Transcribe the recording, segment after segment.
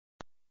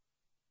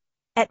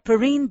At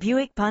Perrine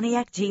Buick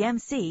Pontiac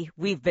GMC,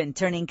 we've been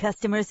turning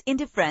customers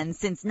into friends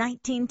since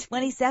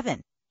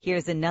 1927.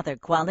 Here's another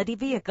quality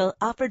vehicle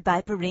offered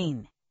by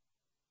Perrine.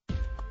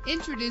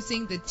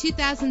 Introducing the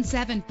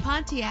 2007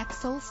 Pontiac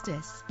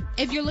Solstice.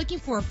 If you're looking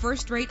for a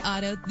first-rate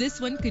auto, this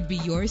one could be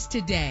yours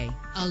today.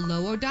 A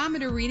low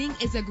odometer reading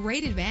is a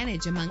great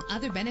advantage among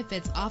other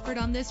benefits offered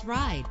on this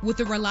ride, with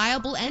a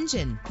reliable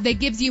engine that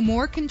gives you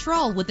more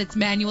control with its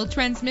manual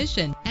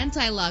transmission.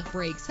 Anti-lock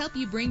brakes help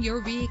you bring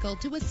your vehicle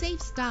to a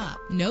safe stop.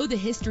 Know the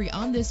history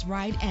on this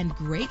ride and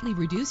greatly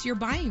reduce your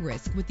buying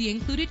risk with the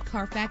included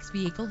Carfax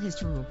Vehicle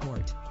History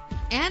Report.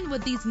 And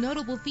with these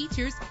notable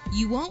features,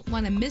 you won't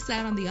want to miss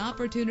out on the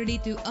opportunity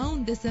to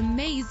own this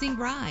amazing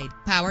ride.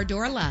 Power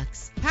door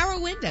locks, power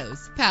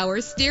windows,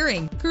 power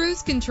steering,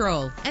 cruise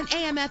control, an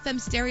AM/FM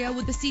stereo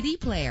with a CD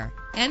player.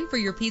 And for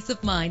your peace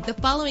of mind, the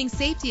following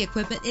safety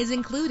equipment is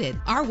included.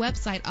 Our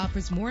website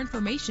offers more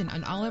information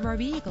on all of our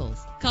vehicles.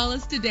 Call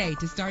us today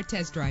to start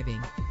test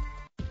driving.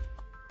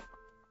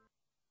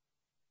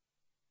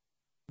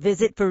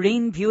 Visit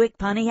Perrine Buick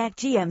Pontiac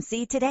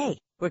GMC today.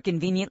 We're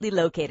conveniently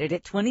located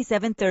at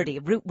 2730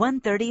 Route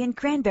 130 in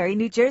Cranbury,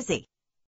 New Jersey.